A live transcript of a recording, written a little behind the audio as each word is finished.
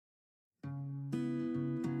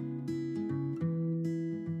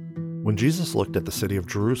When Jesus looked at the city of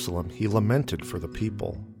Jerusalem, he lamented for the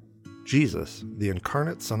people. Jesus, the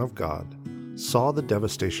incarnate Son of God, saw the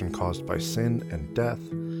devastation caused by sin and death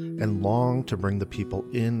and longed to bring the people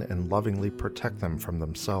in and lovingly protect them from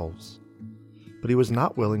themselves. But he was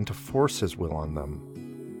not willing to force his will on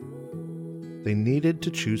them. They needed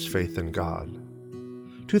to choose faith in God.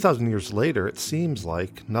 2,000 years later, it seems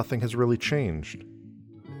like nothing has really changed.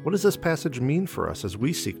 What does this passage mean for us as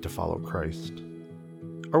we seek to follow Christ?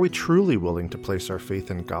 Are we truly willing to place our faith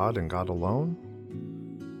in God and God alone?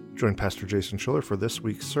 Join Pastor Jason Schiller for this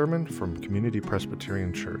week's sermon from Community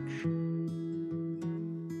Presbyterian Church.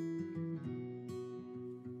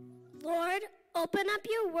 Lord, open up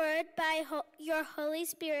your word by your Holy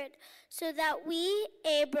Spirit so that we,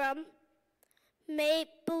 Abram, may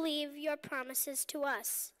believe your promises to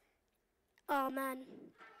us. Amen.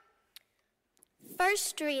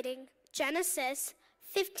 First reading, Genesis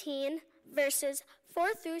 15, verses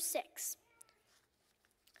 4 through 6.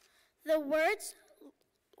 The word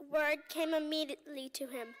came immediately to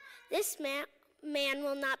him. This man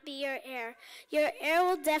will not be your heir. Your heir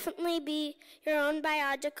will definitely be your own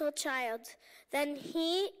biological child. Then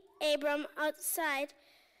Abram, outside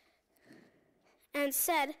and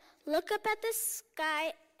said, look up at the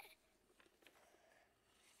sky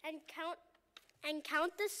and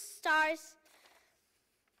count the stars.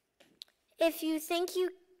 If you think you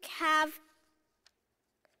can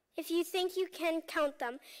count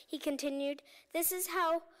them, he continued, this is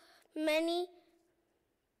how many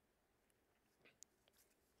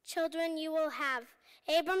children you will have.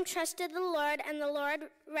 Abram trusted the Lord, and the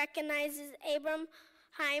Lord recognizes Abram's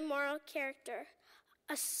high moral character.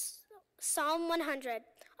 Psalm 100,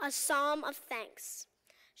 a psalm of thanks.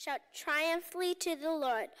 Shout triumphantly to the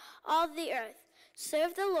Lord, all the earth.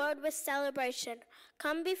 Serve the Lord with celebration.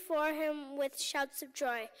 Come before him with shouts of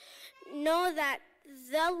joy. Know that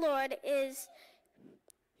the Lord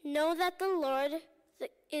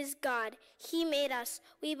is God. He made us.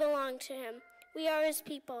 We belong to him. We are his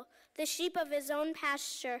people, the sheep of his own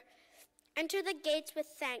pasture. Enter the gates with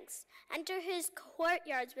thanks. Enter his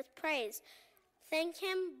courtyards with praise. Thank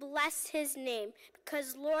him, bless his name,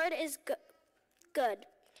 because Lord is good.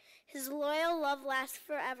 His loyal love lasts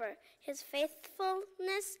forever. His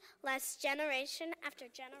faithfulness lasts generation after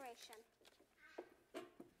generation.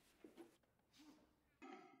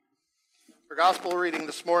 Our gospel reading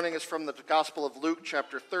this morning is from the Gospel of Luke,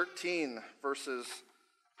 chapter 13, verses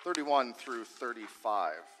 31 through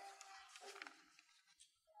 35.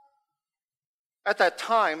 At that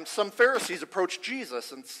time, some Pharisees approached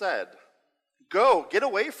Jesus and said, "Go, get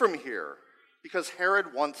away from here, because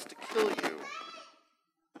Herod wants to kill you."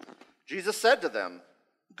 Jesus said to them,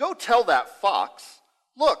 "Go tell that fox,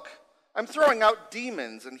 look, I'm throwing out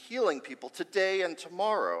demons and healing people today and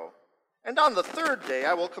tomorrow, and on the third day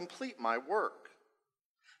I will complete my work.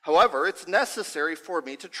 However, it's necessary for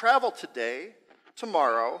me to travel today,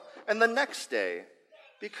 tomorrow, and the next day,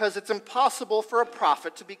 because it's impossible for a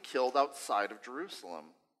prophet to be killed outside of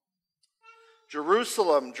Jerusalem.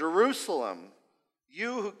 Jerusalem, Jerusalem,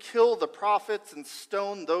 you who kill the prophets and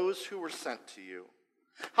stone those who were sent to you.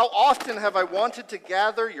 How often have I wanted to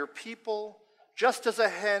gather your people, just as a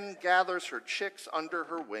hen gathers her chicks under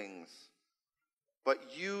her wings,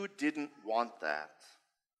 but you didn't want that.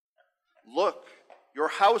 Look, your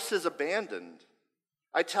house is abandoned.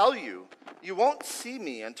 I tell you, you won't see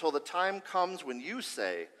me until the time comes when you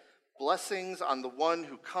say, 'Blessings on the one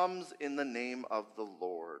who comes in the name of the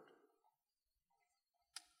Lord.'"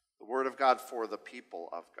 The word of God for the people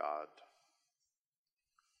of God.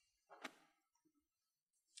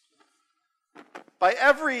 By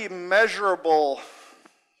every measurable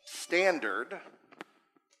standard,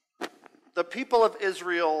 the people of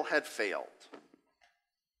Israel had failed.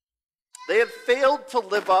 They had failed to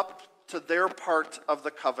live up to their part of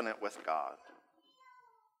the covenant with God.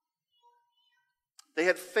 They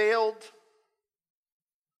had failed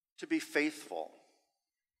to be faithful.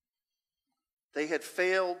 They had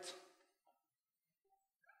failed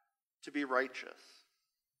to be righteous.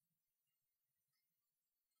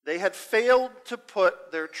 They had failed to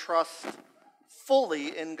put their trust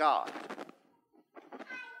fully in God.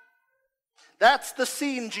 That's the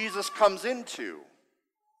scene Jesus comes into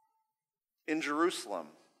in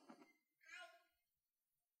Jerusalem.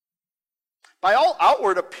 By all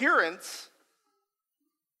outward appearance,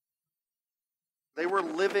 they were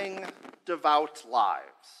living devout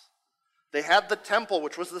lives. They had the temple,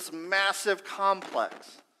 which was this massive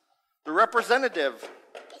complex, the representative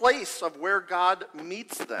place of where God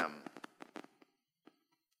meets them.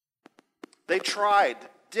 They tried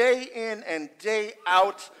day in and day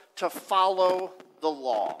out to follow the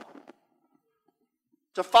law.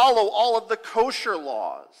 to follow all of the kosher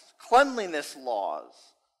laws, cleanliness laws.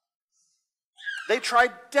 They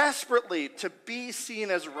tried desperately to be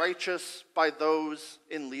seen as righteous by those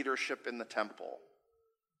in leadership in the temple.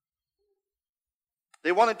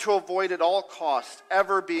 They wanted to avoid at all costs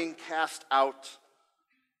ever being cast out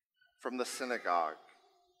from the synagogue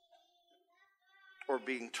or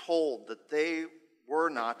being told that they were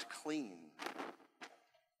not clean.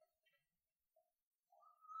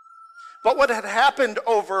 But what had happened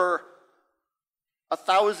over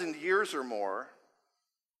 1,000 years or more,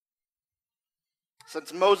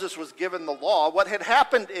 since Moses was given the law, what had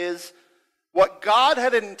happened is what God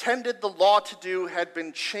had intended the law to do had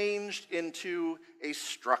been changed into a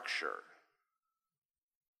structure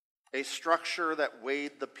that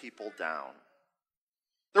weighed the people down.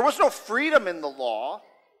 There was no freedom in the law,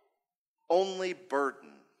 only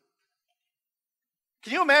burden.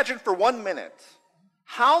 Can you imagine for 1 minute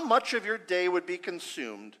how much of your day would be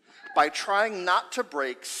consumed by trying not to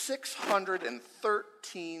break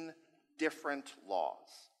 613 different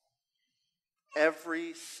laws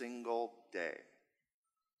every single day?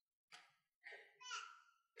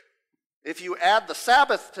 If you add the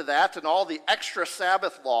Sabbath to that and all the extra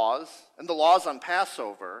Sabbath laws and the laws on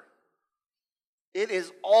Passover, it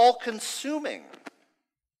is all-consuming.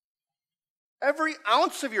 Every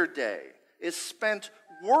ounce of your day is spent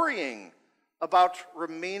worrying about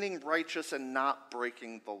remaining righteous and not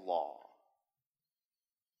breaking the law.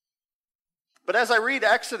 But as I read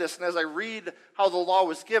Exodus and as I read how the law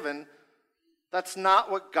was given, that's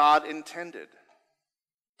not what God intended.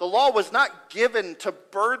 The law was not given to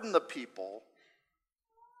burden the people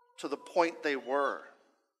to the point they were.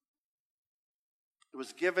 It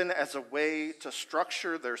was given as a way to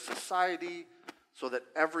structure their society so that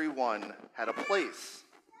everyone had a place.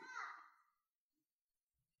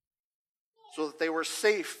 So that they were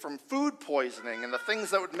safe from food poisoning and the things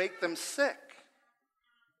that would make them sick.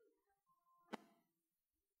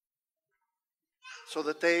 So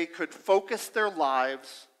that they could focus their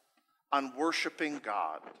lives on worshiping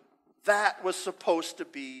God. That was supposed to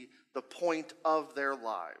be the point of their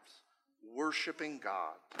lives, worshiping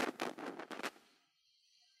God.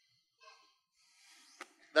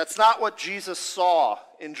 That's not what Jesus saw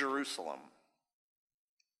in Jerusalem.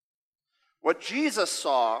 What Jesus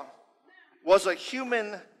saw was a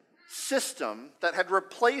human system that had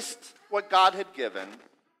replaced what God had given,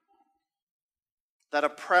 that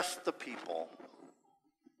oppressed the people.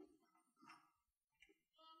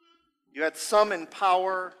 You had some in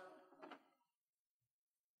power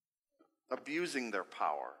abusing their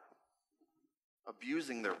power,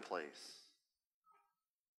 abusing their place,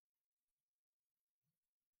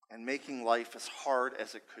 and making life as hard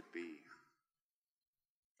as it could be.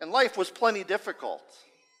 And life was plenty difficult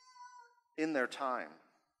in their time.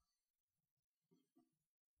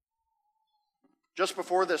 Just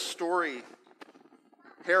before this story,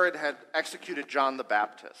 Herod had executed John the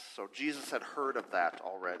Baptist, so Jesus had heard of that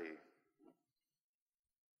already.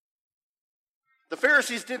 The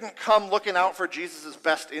Pharisees didn't come looking out for Jesus'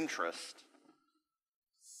 best interest,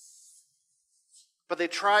 but they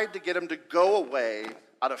tried to get him to go away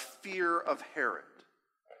out of fear of Herod.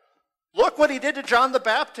 Look what he did to John the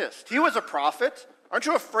Baptist. He was a prophet. Aren't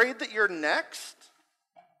you afraid that you're next?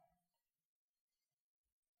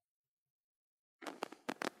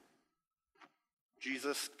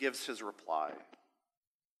 Jesus gives his reply.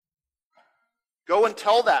 Go and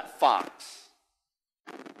tell that fox.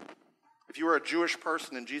 If you were a Jewish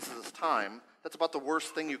person in Jesus' time, that's about the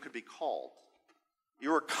worst thing you could be called.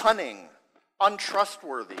 You were cunning,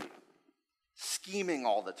 untrustworthy, scheming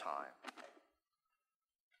all the time.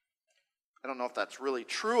 I don't know if that's really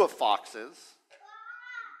true of foxes,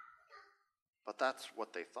 but that's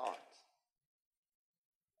what they thought.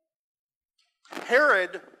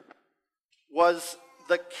 Herod was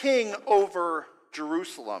the king over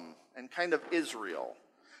Jerusalem and kind of Israel,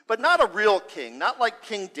 but not a real king, not like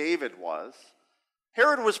King David was.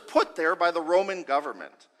 Herod was put there by the Roman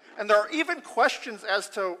government, and there are even questions as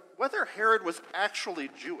to whether Herod was actually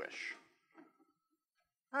Jewish.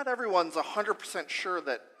 Not everyone's 100% sure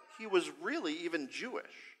that he was really even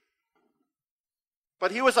Jewish.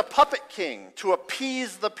 But he was a puppet king to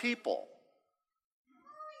appease the people.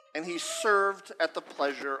 And he served at the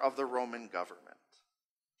pleasure of the Roman government.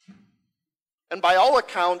 And by all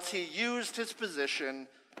accounts, he used his position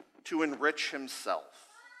to enrich himself.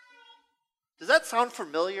 Does that sound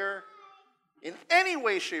familiar in any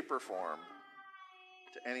way, shape, or form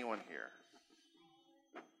to anyone here?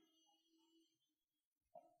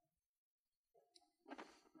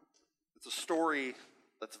 It's a story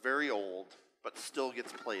that's very old, but still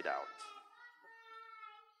gets played out.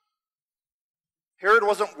 Herod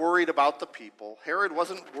wasn't worried about the people. Herod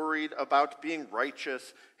wasn't worried about being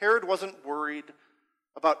righteous. Herod wasn't worried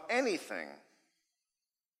about anything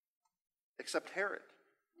except Herod.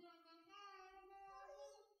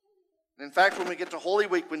 And in fact, when we get to Holy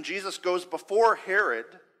Week, when Jesus goes before Herod,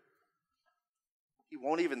 he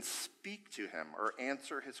won't even speak to him or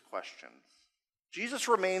answer his questions. Jesus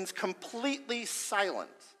remains completely silent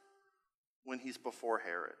when he's before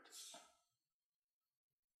Herod.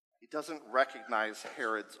 He doesn't recognize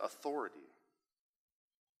Herod's authority.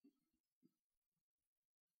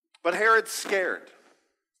 But Herod's scared.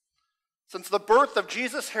 Since the birth of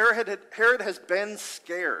Jesus, Herod has been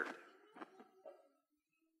scared.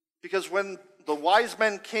 Because when the wise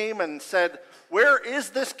men came and said, "Where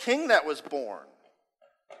is this king that was born?"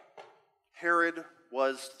 Herod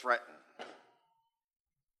was threatened.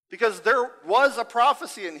 Because there was a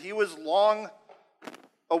prophecy, and he was long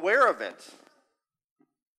aware of it,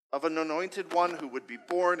 of an anointed one who would be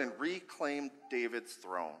born and reclaim David's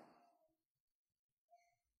throne.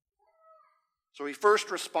 So he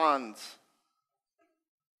first responds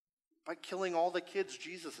by killing all the kids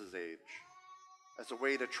Jesus' age as a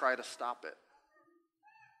way to try to stop it.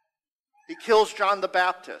 He kills John the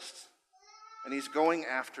Baptist, and he's going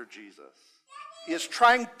after Jesus. He is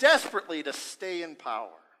trying desperately to stay in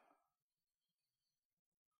power.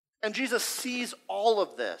 And Jesus sees all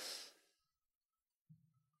of this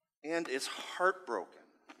and is heartbroken.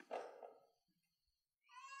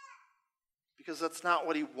 Because that's not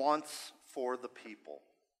what he wants for the people.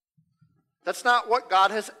 That's not what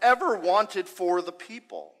God has ever wanted for the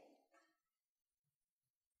people.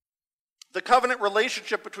 The covenant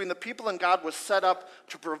relationship between the people and God was set up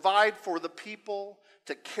to provide for the people,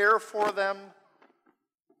 to care for them,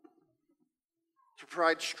 to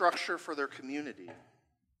provide structure for their community.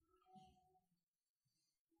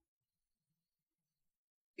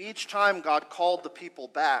 Each time God called the people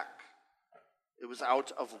back, it was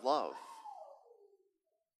out of love,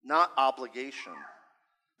 not obligation.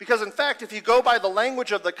 Because in fact, if you go by the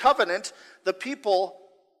language of the covenant, the people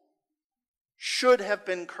should have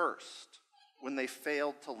been cursed when they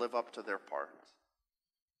failed to live up to their part.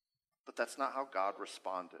 But that's not how God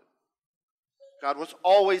responded. God was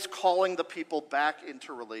always calling the people back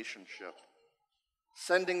into relationship,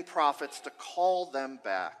 sending prophets to call them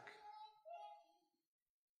back.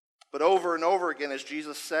 But over and over again, as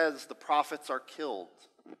Jesus says, the prophets are killed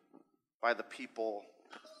by the people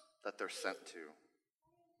that they're sent to.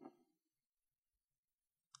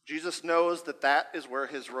 Jesus knows that that is where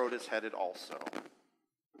his road is headed also.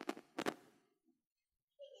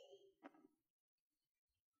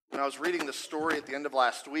 When I was reading the story at the end of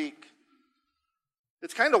last week,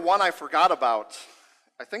 it's kind of one I forgot about.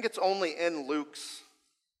 I think it's only in Luke's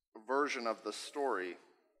version of the story.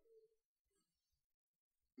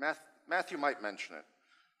 Matthew might mention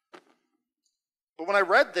it. But when I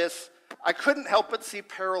read this, I couldn't help but see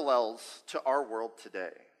parallels to our world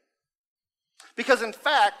today. Because in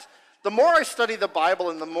fact, the more I study the Bible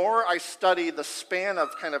and the more I study the span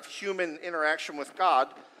of kind of human interaction with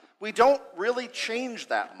God, we don't really change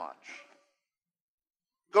that much.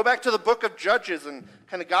 Go back to the book of Judges, and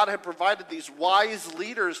kind of God had provided these wise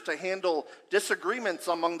leaders to handle disagreements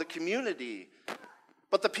among the community.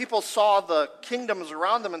 But the people saw the kingdoms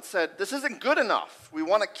around them and said, "This isn't good enough. We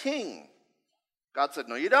want a king." God said,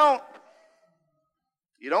 "No, you don't.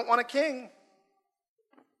 You don't want a king.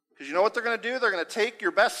 Because you know what they're going to do? They're going to take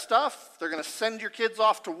your best stuff. They're going to send your kids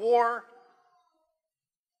off to war.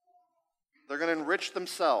 They're going to enrich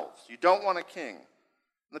themselves. You don't want a king."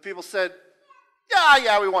 And the people said,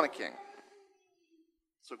 yeah, we want a king.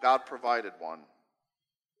 So God provided one.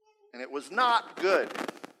 And it was not good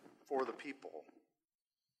for the people.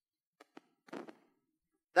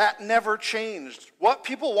 That never changed. What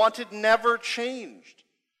people wanted never changed.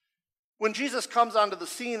 When Jesus comes onto the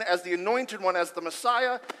scene as the anointed one, as the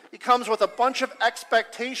Messiah, he comes with a bunch of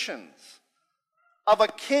expectations of a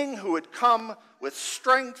king who would come with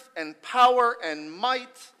strength and power and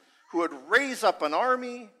might, who would raise up an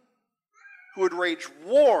army, who would wage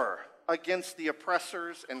war against the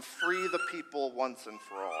oppressors and free the people once and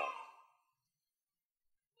for all.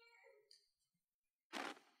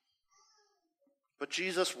 But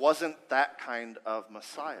Jesus wasn't that kind of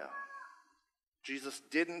Messiah. Jesus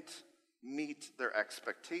didn't meet their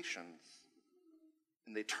expectations,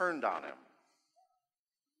 and they turned on him.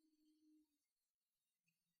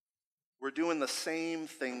 We're doing the same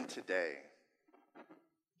thing today.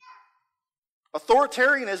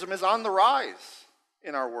 Authoritarianism is on the rise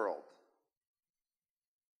in our world.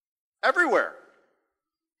 Everywhere.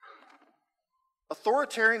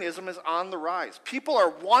 Authoritarianism is on the rise. People are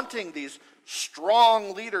wanting these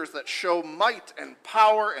strong leaders that show might and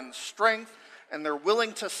power and strength, and they're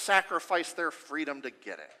willing to sacrifice their freedom to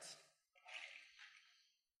get it.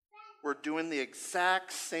 We're doing the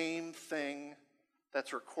exact same thing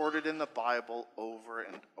that's recorded in the Bible over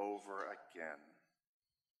and over again.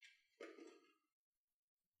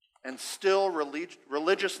 And still,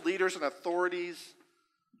 religious leaders and authorities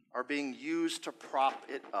are being used to prop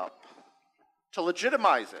it up, to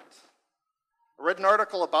legitimize it. I read an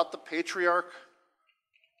article about the Patriarch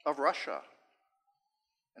of Russia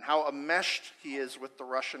and how enmeshed he is with the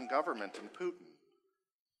Russian government and Putin.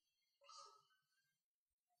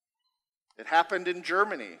 It happened in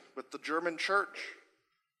Germany with the German church.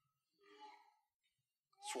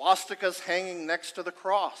 Swastikas hanging next to the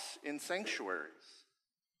cross in sanctuaries.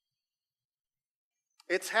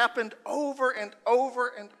 It's happened over and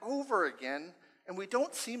over and over again, and we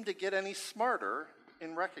don't seem to get any smarter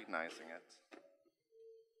in recognizing it.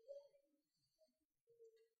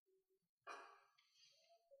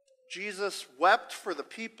 Jesus wept for the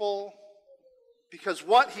people because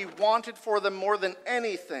what he wanted for them more than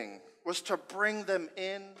anything was to bring them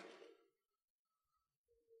in,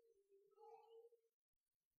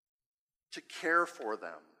 to care for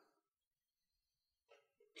them.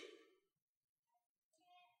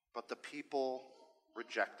 But the people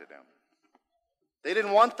rejected him. They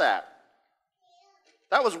didn't want that.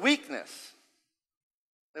 That was weakness.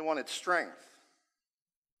 They wanted strength.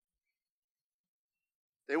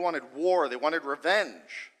 They wanted war. They wanted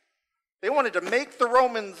revenge. They wanted to make the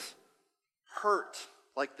Romans hurt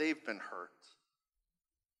like they've been hurt.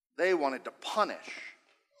 They wanted to punish.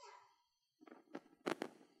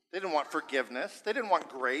 They didn't want forgiveness. They didn't want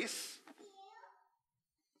grace.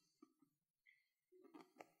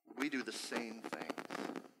 We do the same things.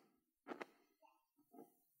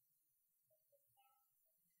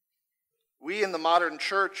 We in the modern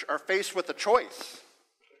church are faced with a choice.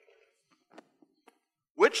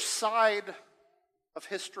 Which side of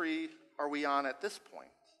history are we on at this point?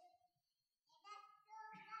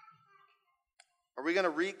 Are we going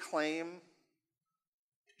to reclaim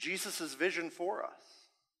Jesus' vision for us,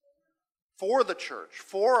 for the church,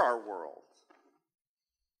 for our world,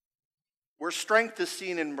 where strength is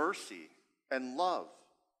seen in mercy and love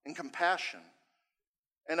and compassion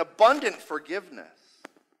and abundant forgiveness,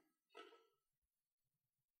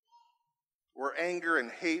 where anger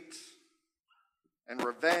and hate and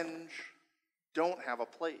revenge don't have a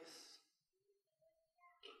place,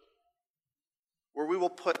 where we will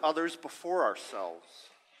put others before ourselves,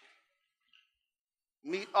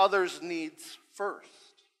 meet others' needs first,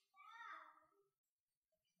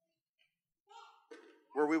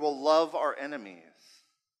 where we will love our enemies.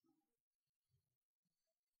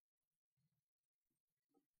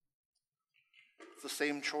 It's the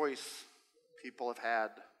same choice people have had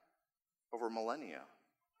over millennia.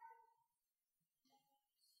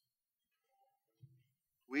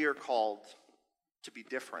 We are called to be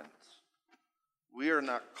different. We are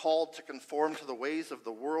not called to conform to the ways of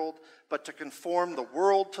the world, but to conform the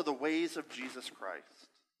world to the ways of Jesus Christ.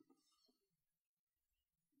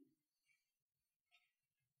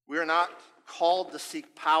 We are not called to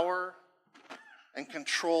seek power and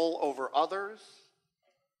control over others.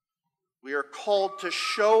 We are called to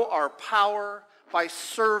show our power by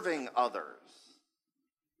serving others,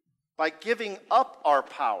 by giving up our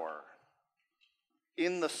power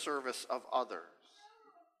in the service of others.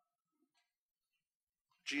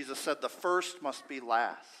 Jesus said the first must be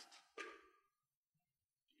last.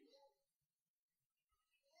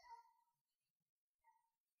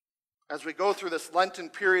 As we go through this Lenten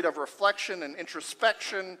period of reflection and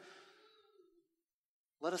introspection,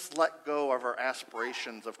 let us let go of our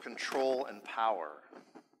aspirations of control and power.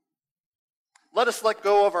 Let us let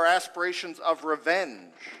go of our aspirations of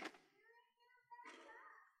revenge.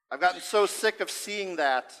 I've gotten so sick of seeing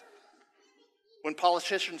that when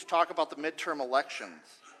politicians talk about the midterm elections.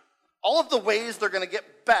 All of the ways they're going to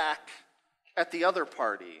get back at the other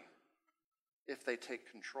party if they take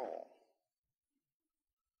control.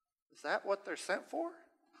 Is that what they're sent for?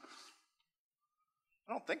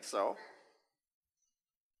 I don't think so.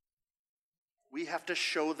 We have to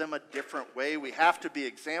show them a different way. We have to be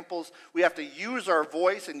examples. We have to use our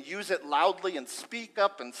voice and use it loudly and speak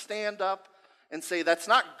up and stand up and say, that's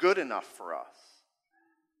not good enough for us.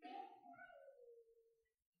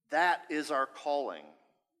 That is our calling.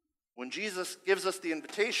 When Jesus gives us the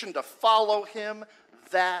invitation to follow him,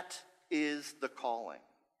 that is the calling.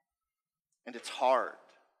 And it's hard.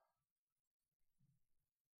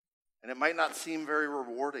 And it might not seem very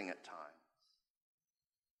rewarding at times.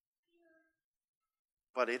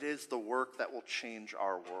 but it is the work that will change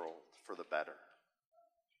our world for the better.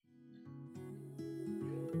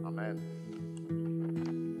 Amen.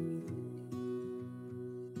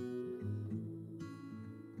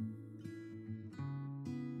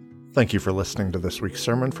 Thank you for listening to this week's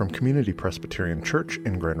sermon from Community Presbyterian Church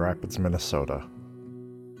in Grand Rapids, Minnesota.